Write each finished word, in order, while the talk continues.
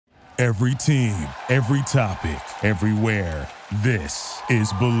Every team, every topic, everywhere. This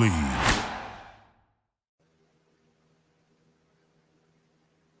is Believe.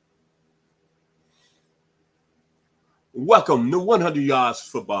 Welcome to 100 Yards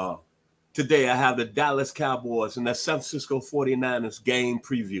Football. Today I have the Dallas Cowboys and the San Francisco 49ers game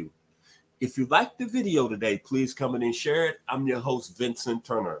preview. If you like the video today, please come in and share it. I'm your host, Vincent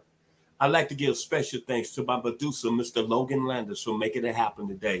Turner. I'd like to give special thanks to my producer, Mr. Logan Landers, for making it happen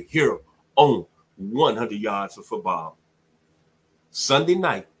today here on 100 Yards of Football. Sunday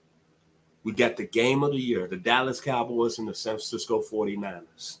night, we got the game of the year, the Dallas Cowboys and the San Francisco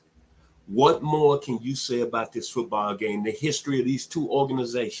 49ers. What more can you say about this football game, the history of these two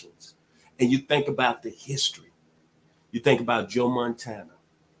organizations? And you think about the history. You think about Joe Montana,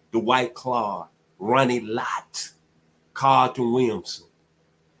 the White Claw, Ronnie Lott, Carlton Williamson.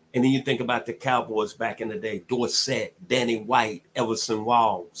 And then you think about the Cowboys back in the day, Dorsett, Danny White, Everson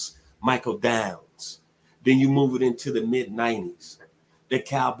Walls, Michael Downs. Then you move it into the mid-90s, the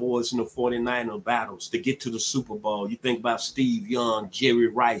Cowboys and the 49er battles to get to the Super Bowl. You think about Steve Young, Jerry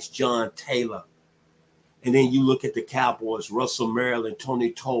Rice, John Taylor. And then you look at the Cowboys, Russell Maryland,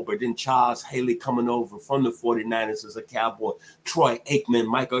 Tony Tolbert, then Charles Haley coming over from the 49ers as a Cowboy, Troy Aikman,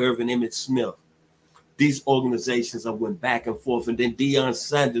 Michael Irvin, Emmitt Smith. These organizations have went back and forth, and then Deion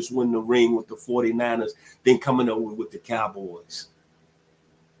Sanders won the ring with the 49ers, then coming over with the Cowboys.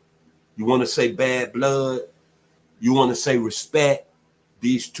 You want to say bad blood? You want to say respect?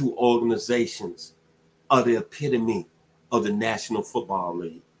 These two organizations are the epitome of the National Football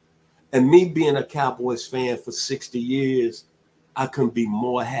League. And me being a Cowboys fan for 60 years, I couldn't be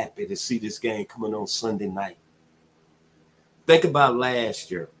more happy to see this game coming on Sunday night. Think about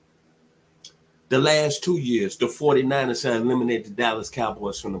last year. The last 2 years, the 49ers have eliminated the Dallas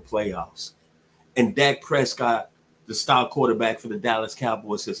Cowboys from the playoffs. And Dak Prescott, the star quarterback for the Dallas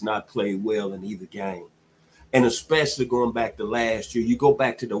Cowboys, has not played well in either game. And especially going back to last year, you go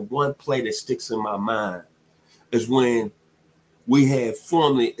back to the one play that sticks in my mind is when we had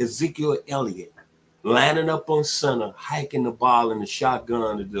formerly Ezekiel Elliott lining up on center, hiking the ball in the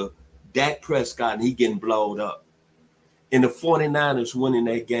shotgun to the Dak Prescott, and he getting blowed up. And the 49ers winning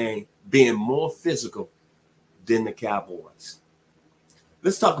that game, being more physical than the Cowboys.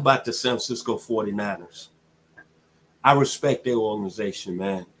 Let's talk about the San Francisco 49ers. I respect their organization,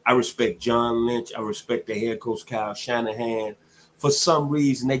 man. I respect John Lynch. I respect their head coach, Kyle Shanahan. For some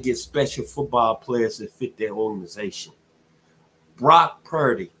reason, they get special football players that fit their organization. Brock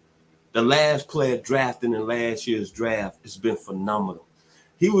Purdy, the last player drafted in last year's draft, has been phenomenal.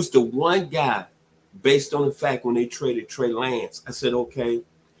 He was the one guy, based on the fact when they traded Trey Lance, I said, okay,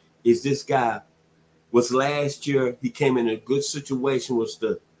 is this guy, was last year, he came in a good situation, was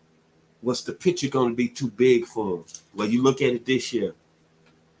the pitcher going to be too big for him? Well, you look at it this year,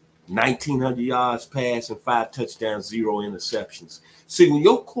 1,900 yards passing, 5 touchdowns, 0 interceptions. See, when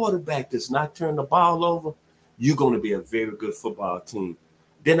your quarterback does not turn the ball over, you're going to be a very good football team.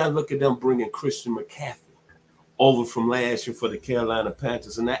 Then I look at them bringing Christian McCaffrey over from last year for the Carolina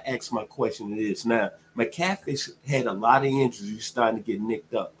Panthers, and I ask my question is now, McCaffrey's had a lot of injuries. He's starting to get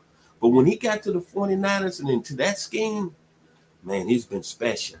nicked up. But when he got to the 49ers and into that scheme, man, he's been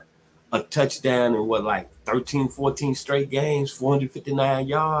special. A touchdown in 13, 14 straight games, 459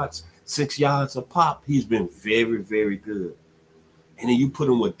 yards, 6 yards a pop. He's been very, very good. And then you put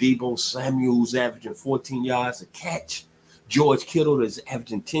him with Deebo Samuel, who's averaging 14 yards a catch. George Kittle is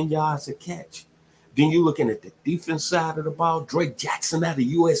averaging 10 yards a catch. Then you're looking at the defense side of the ball. Drake Jackson out of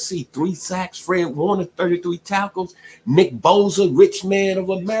USC, 3 sacks. Fred Warner, 33 tackles. Nick Bosa, rich man of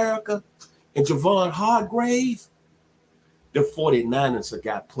America. And Javon Hargrave. The 49ers have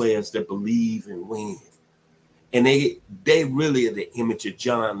got players that believe and win. And they really are the image of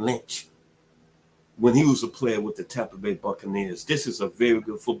John Lynch when he was a player with the Tampa Bay Buccaneers. This is a very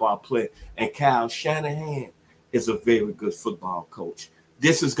good football player. And Kyle Shanahan is a very good football coach.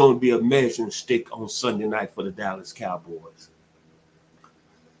 This is going to be a measuring stick on Sunday night for the Dallas Cowboys.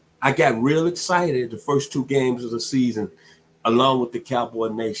 I got real excited the first 2 games of the season, along with the Cowboy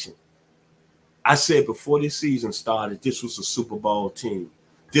Nation. I said before this season started, this was a Super Bowl team.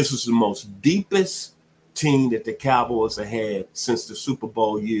 This was the most deepest team that the Cowboys have had since the Super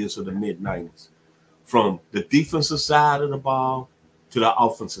Bowl years of the mid-90s. From the defensive side of the ball to the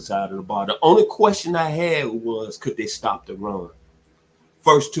offensive side of the ball. The only question I had was, could they stop the run?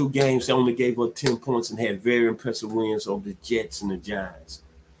 First 2 games, they only gave up 10 points and had very impressive wins over the Jets and the Giants.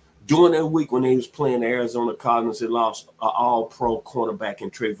 During that week when they was playing the Arizona Cardinals, they lost an all-pro cornerback in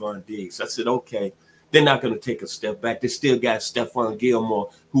Trayvon Diggs. I said, okay, they're not going to take a step back. They still got Stephon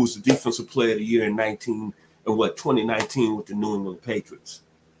Gilmore, who was the defensive player of the year in 2019 with the New England Patriots.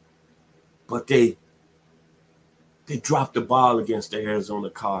 but they dropped the ball against the Arizona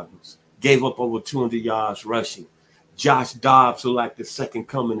Cardinals. Gave up over 200 yards rushing. Josh Dobbs looked like the second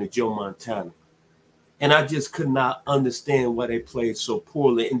coming of Joe Montana. And I just could not understand why they played so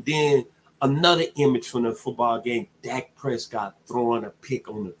poorly. And then another image from the football game, Dak Prescott throwing a pick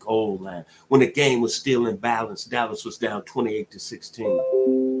on the goal line when the game was still in balance. Dallas was down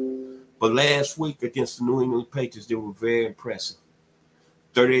 28-16. But last week against the New England Patriots, they were very impressive.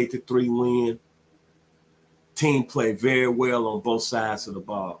 38-3 win. Team played very well on both sides of the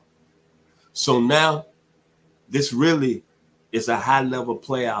ball. So now, this really is a high-level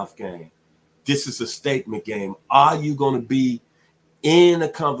playoff game. This is a statement game. Are you going to be in a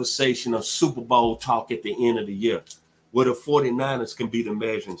conversation of Super Bowl talk at the end of the year where the 49ers can be the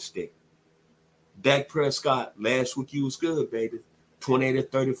measuring stick? Dak Prescott, last week he was good, baby.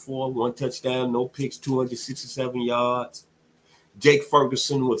 28-34, 1 touchdown, no picks, 267 yards. Jake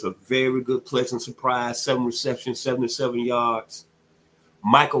Ferguson was a very good, pleasant surprise, 7 receptions, 77 yards.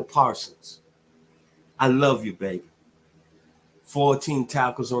 Michael Parsons, I love you, baby. 14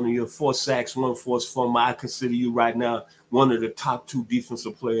 tackles on the year, 4 sacks, 1 forced fumble. I consider you right now one of the top 2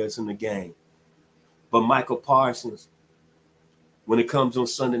 defensive players in the game. But Michael Parsons, when it comes on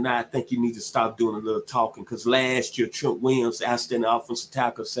Sunday night, I think you need to stop doing a little talking because last year, Trent Williams, outstanding offensive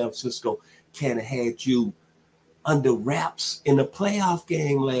tackle, San Francisco, kind of had you under wraps in the playoff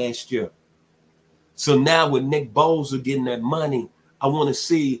game last year. So now with Nick Bosa getting that money, I want to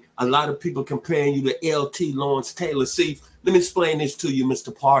see a lot of people comparing you to LT Lawrence Taylor. See, let me explain this to you,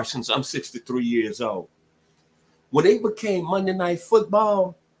 Mr. Parsons. I'm 63 years old. When it became Monday Night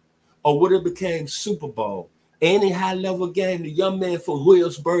Football or when it became Super Bowl, any high-level game, the young man from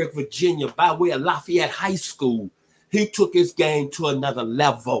Williamsburg, Virginia, by way of Lafayette High School, he took his game to another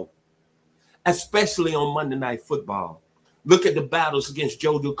level, especially on Monday Night Football. Look at the battles against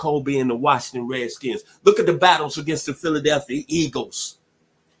Joe Jacoby and the Washington Redskins. Look at the battles against the Philadelphia Eagles.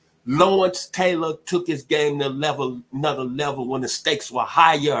 Lawrence Taylor took his game to another level when the stakes were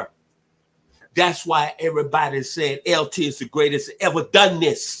higher. That's why everybody said LT is the greatest ever done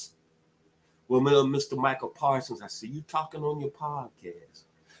this. Well, Mr. Michael Parsons, I see you talking on your podcast.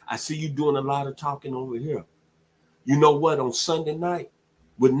 I see you doing a lot of talking over here. You know what? On Sunday night,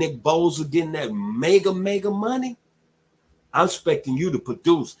 with Nick Bosa getting that mega money, I'm expecting you to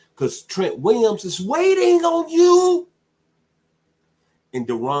produce because Trent Williams is waiting on you. And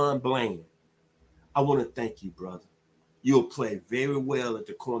Deron Bland, I want to thank you, brother. You'll play very well at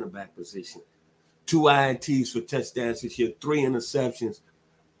the cornerback position. 2 INTs for touchdowns this year, 3 interceptions.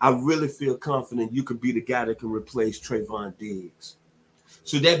 I really feel confident you could be the guy that can replace Trayvon Diggs.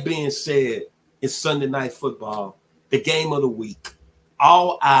 So that being said, it's Sunday Night Football, the game of the week.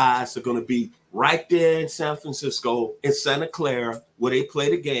 All eyes are going to be right there in San Francisco, in Santa Clara, where they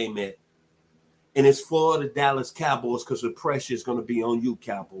play the game at. And it's for the Dallas Cowboys because the pressure is going to be on you,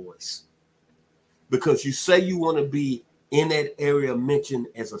 Cowboys. Because you say you want to be in that area mentioned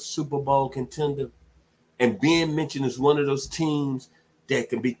as a Super Bowl contender and being mentioned as one of those teams that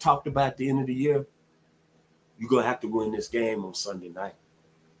can be talked about at the end of the year, you're going to have to win this game on Sunday night.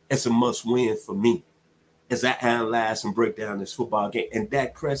 It's a must win for me as I analyze and break down this football game. And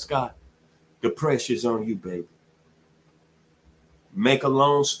Dak Prescott, the pressure's on you, baby. Make a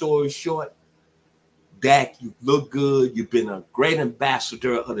long story short, Dak, you look good. You've been a great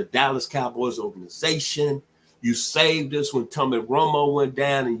ambassador of the Dallas Cowboys organization. You saved us when Tommy Romo went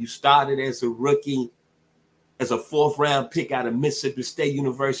down and you started as a rookie, as a 4th-round pick out of Mississippi State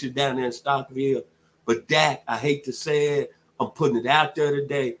University down there in Stockville. But Dak, I hate to say it, I'm putting it out there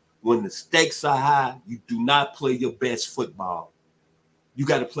today. When the stakes are high, you do not play your best football. You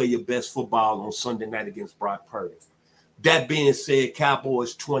got to play your best football on Sunday night against Brock Purdy. That being said,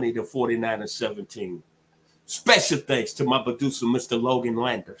 Cowboys 20 to 49-17. Special thanks to my producer, Mr. Logan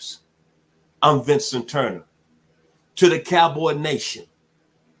Landers. I'm Vincent Turner. To the Cowboy Nation,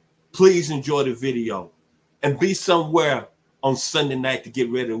 please enjoy the video and be somewhere on Sunday night to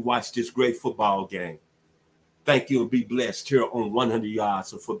get ready to watch this great football game. Thank you and be blessed here on 100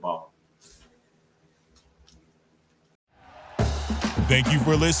 Yards of Football. Thank you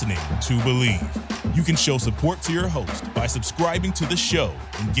for listening to Believe. You can show support to your host by subscribing to the show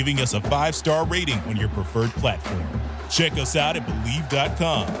and giving us a 5-star rating on your preferred platform. Check us out at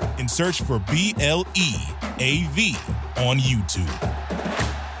Believe.com and search for BLEAV on YouTube.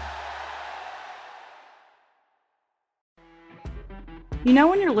 You know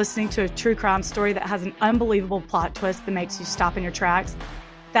when you're listening to a true crime story that has an unbelievable plot twist that makes you stop in your tracks?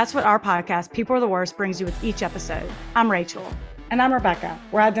 That's what our podcast, People Are the Worst, brings you with each episode. I'm Rachel. And I'm Rebecca.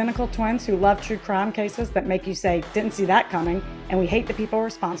 We're identical twins who love true crime cases that make you say, didn't see that coming, and we hate the people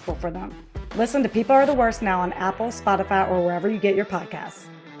responsible for them. Listen to People Are the Worst now on Apple, Spotify, or wherever you get your podcasts.